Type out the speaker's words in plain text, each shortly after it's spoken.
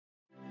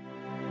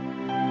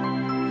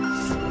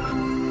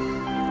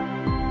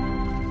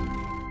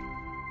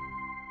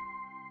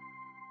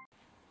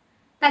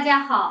大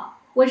家好，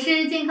我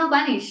是健康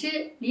管理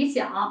师李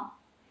晓。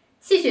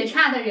气血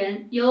差的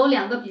人有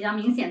2个比较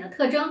明显的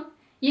特征，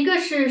一个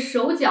是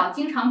手脚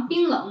经常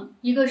冰冷，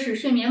一个是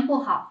睡眠不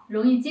好，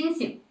容易惊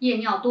醒，夜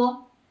尿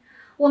多。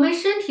我们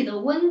身体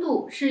的温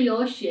度是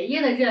由血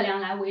液的热量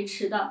来维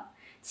持的，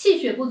气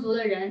血不足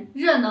的人，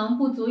热能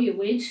不足以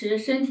维持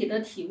身体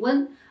的体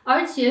温，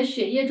而且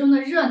血液中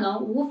的热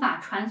能无法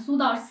传输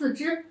到四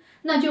肢，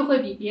那就会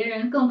比别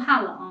人更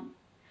怕冷。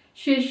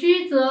血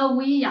虚则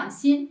无以养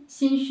心，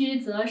心虚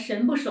则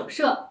神不守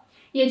舍。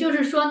也就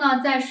是说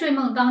呢，在睡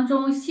梦当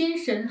中，心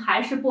神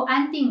还是不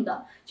安定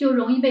的，就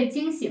容易被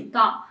惊醒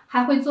到，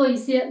还会做一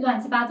些乱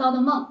七八糟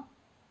的梦。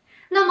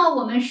那么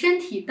我们身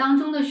体当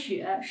中的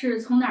血是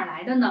从哪儿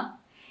来的呢？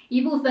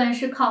一部分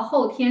是靠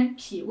后天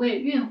脾胃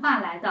运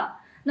化来的，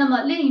那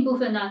么另一部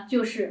分呢，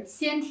就是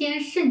先天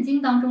肾经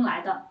当中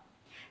来的。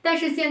但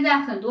是现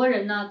在很多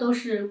人呢，都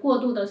是过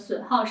度的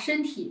损耗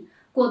身体，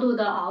过度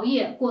的熬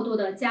夜，过度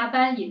的加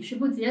班，饮食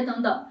不节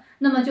等等，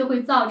那么就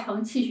会造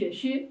成气血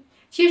虚。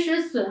其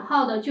实损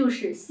耗的就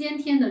是先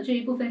天的这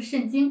一部分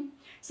肾经，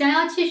想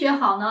要气血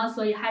好呢，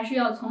所以还是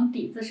要从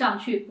底子上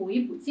去补一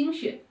补精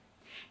血。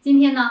今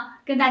天呢，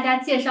跟大家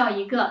介绍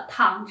一个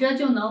躺着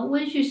就能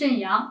温煦肾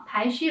阳、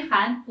排虚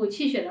寒、补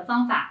气血的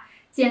方法，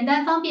简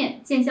单方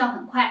便，见效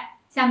很快。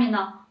下面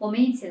呢，我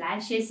们一起来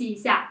学习一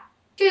下。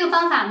这个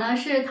方法呢，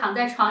是躺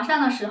在床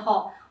上的时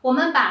候，我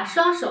们把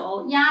双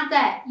手压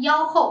在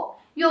腰后，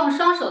用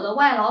双手的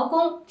外劳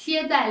宫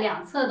贴在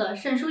两侧的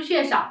肾腧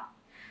穴上。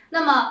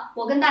那么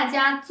我跟大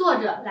家坐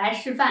着来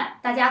示范，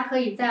大家可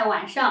以在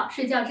晚上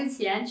睡觉之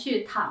前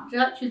去躺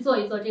着去做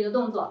一做这个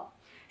动作。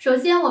首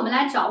先我们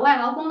来找外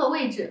劳宫的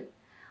位置。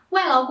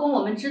外劳宫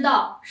我们知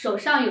道手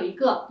上有一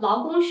个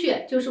劳宫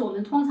穴，就是我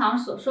们通常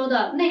所说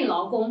的内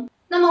劳宫。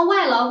那么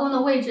外劳宫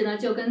的位置呢，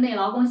就跟内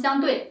劳宫相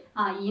对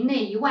一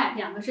内一外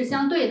2个是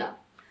相对的。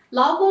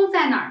劳宫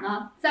在哪儿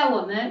呢？在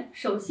我们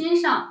手心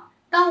上。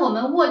当我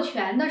们握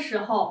拳的时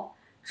候，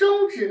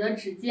中指的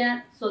指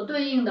尖所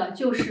对应的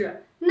就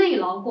是内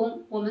劳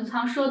宫，我们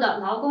常说的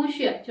劳宫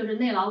穴就是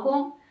内劳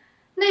宫。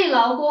内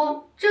劳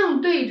宫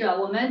正对着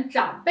我们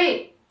掌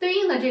背对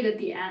应的这个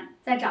点，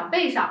在掌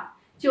背上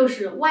就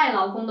是外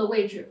劳宫的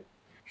位置。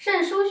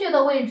肾腧穴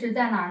的位置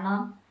在哪儿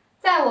呢？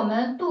在我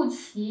们肚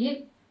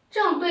脐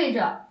正对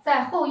着，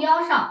在后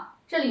腰上，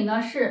这里呢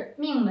是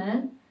命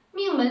门，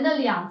命门的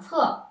两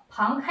侧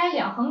旁开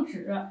2横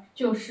指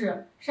就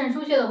是肾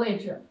腧穴的位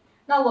置。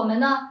那我们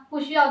呢不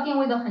需要定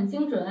位的很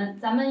精准，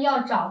咱们要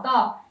找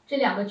到这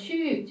2个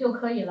区域就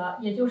可以了，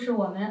也就是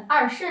我们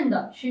2肾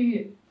的区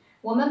域。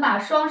我们把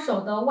双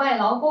手的外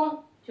劳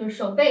宫，就是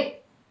手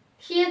背，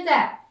贴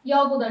在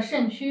腰部的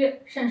肾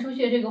区肾腧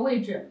穴这个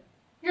位置，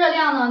热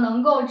量呢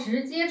能够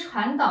直接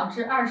传导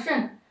至2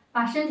肾，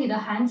把身体的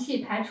寒气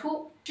排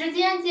出。时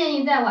间建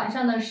议在晚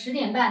上的10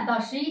点半到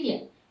11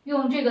点，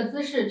用这个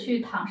姿势去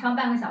躺上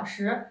半个小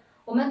时。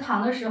我们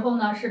躺的时候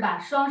呢，是把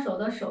双手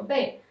的手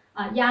背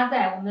压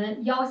在我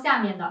们腰下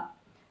面的。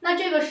那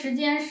这个时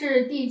间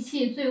是地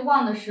气最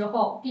旺的时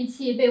候，地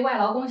气被外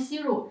劳宫吸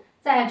入，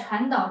再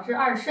传导至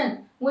2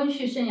肾，温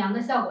煦肾阳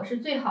的效果是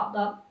最好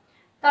的。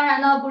当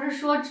然呢，不是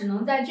说只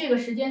能在这个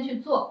时间去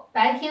做，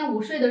白天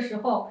午睡的时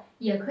候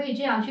也可以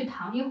这样去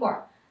躺一会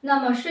儿。那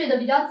么睡得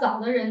比较早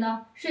的人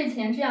呢，睡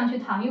前这样去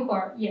躺一会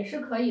儿也是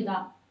可以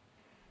的。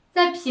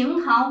在平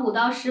躺5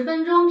到10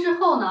分钟之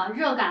后呢，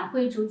热感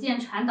会逐渐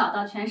传导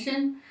到全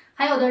身，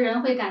还有的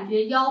人会感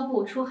觉腰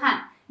部出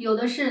汗，有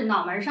的是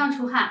脑门上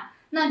出汗，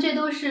那这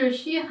都是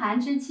虚寒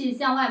之气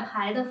向外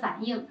排的反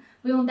应，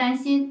不用担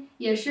心，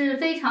也是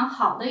非常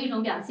好的一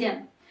种表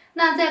现。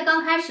那在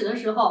刚开始的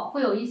时候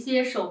会有一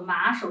些手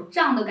麻手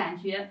胀的感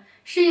觉，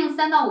适应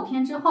3到5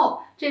天之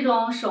后，这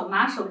种手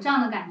麻手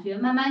胀的感觉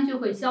慢慢就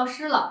会消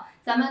失了，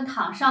咱们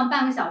躺上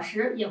半个小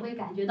时也会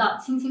感觉到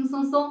轻轻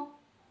松松。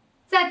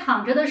在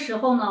躺着的时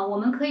候呢，我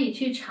们可以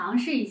去尝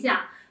试一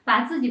下，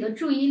把自己的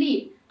注意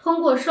力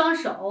通过双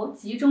手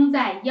集中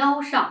在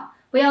腰上，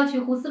不要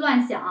去胡思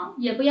乱想，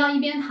也不要一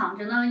边躺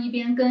着呢，一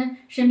边跟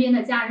身边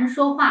的家人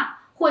说话，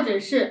或者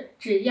是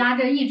只压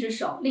着一只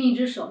手，另一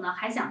只手呢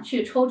还想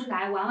去抽出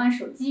来玩玩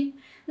手机，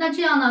那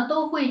这样呢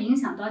都会影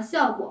响到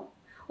效果。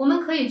我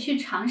们可以去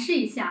尝试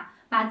一下，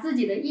把自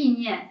己的意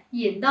念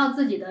引到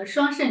自己的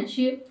双肾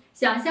区，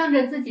想象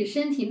着自己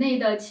身体内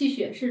的气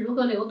血是如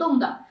何流动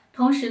的，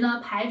同时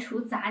呢排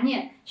除杂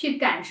念，去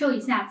感受一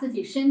下自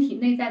己身体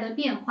内在的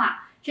变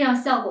化，这样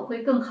效果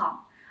会更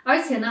好，而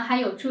且呢还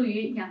有助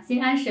于养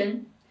心安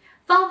神。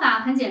方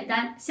法很简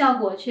单，效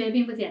果却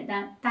并不简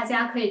单，大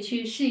家可以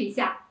去试一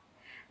下。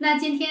那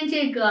今天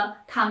这个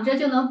躺着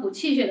就能补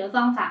气血的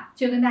方法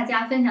就跟大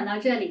家分享到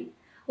这里。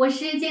我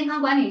是健康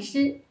管理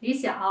师李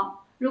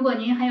晓，如果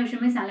您还有什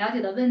么想了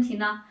解的问题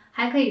呢，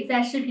还可以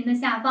在视频的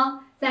下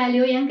方再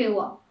留言给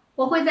我，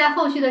我会在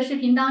后续的视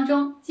频当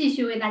中继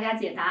续为大家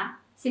解答。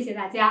谢谢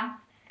大家。